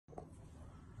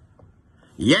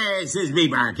Yes, it's me,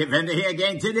 Market Vendor here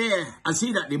again today. I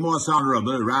see that the Most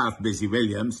Honourable Ralph Busy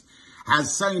Williams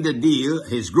has signed a deal,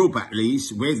 his group at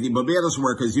least, with the Barbados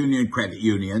Workers Union Credit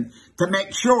Union to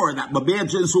make sure that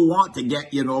Barbadians who want to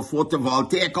get,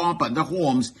 photovoltaic up on the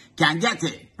homes can get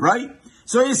it, right?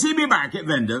 So you see me, Market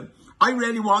Vendor, I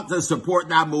really want to support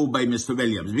that move by Mr.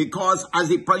 Williams because, as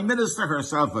the Prime Minister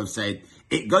herself has said,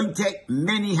 it's going to take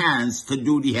many hands to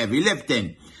do the heavy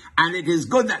lifting. And it is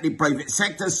good that the private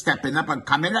sector is stepping up and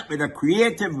coming up with a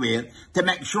creative way to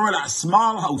make sure that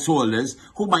small householders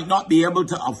who might not be able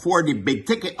to afford the big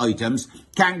ticket items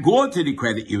can go to the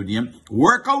credit union,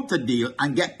 work out a deal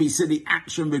and get piece of the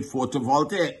action with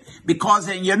photovoltaic. Because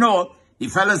then, the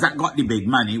fellas that got the big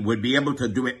money would be able to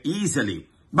do it easily.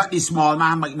 But the small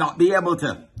man might not be able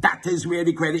to. That is where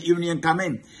the credit union come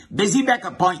in. Busy make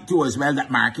a point too as well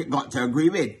that Market got to agree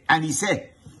with. And he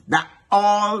said that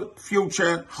all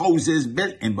future houses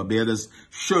built in Barbados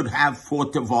should have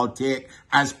photovoltaic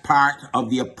as part of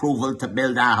the approval to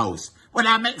build a house. Well,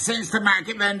 that makes sense to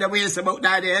Market Vendor ways about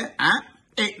that here, huh?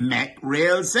 It make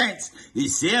real sense. The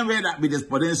same way that we just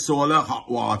put in solar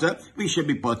hot water, we should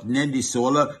be putting in the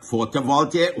solar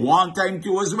photovoltaic one time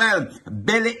too as well.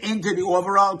 Build it into the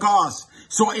overall cost.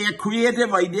 So a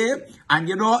creative idea, and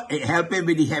it helping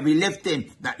with the heavy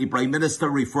lifting that the Prime Minister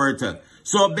referred to.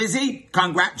 So Busy,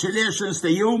 congratulations to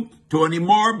you, Tony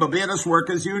Moore, Barbados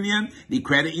Workers Union, the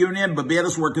Credit Union,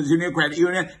 Barbados Workers Union, Credit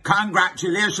Union.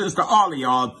 Congratulations to all of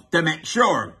y'all to make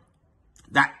sure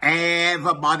that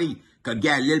everybody could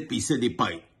get a little piece of the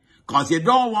pipe. Because you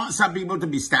don't want some people to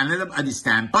be standing up at the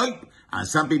standpipe and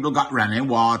some people got running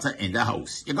water in the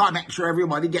house. You got to make sure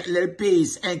everybody get a little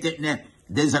piece, ain't it? Now,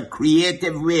 there's a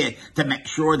creative way to make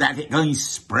sure that it can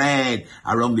spread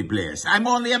around the place. I'm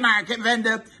only a Market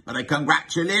Vendor, but I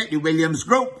congratulate the Williams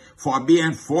Group for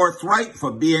being forthright,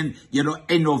 for being,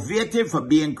 innovative, for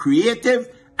being creative,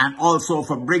 and also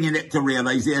for bringing it to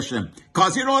realization.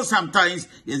 Because, sometimes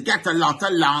you get a lot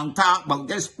of long talk about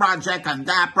this project and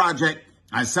that project,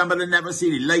 and somebody never see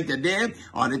the light of day,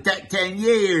 or they take 10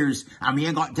 years. And we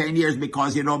ain't got 10 years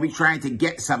because, we're trying to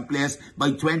get someplace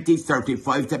by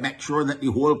 2035 to make sure that the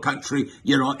whole country,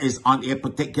 is on a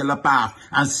particular path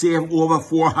and save over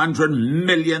 $400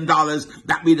 million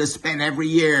that we just spend every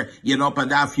year, for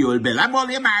that fuel bill. I'm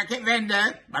only a Market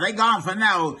Vendor, but I gone for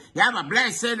now. You have a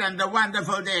blessed and a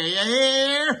wonderful day.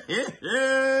 You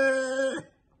hear?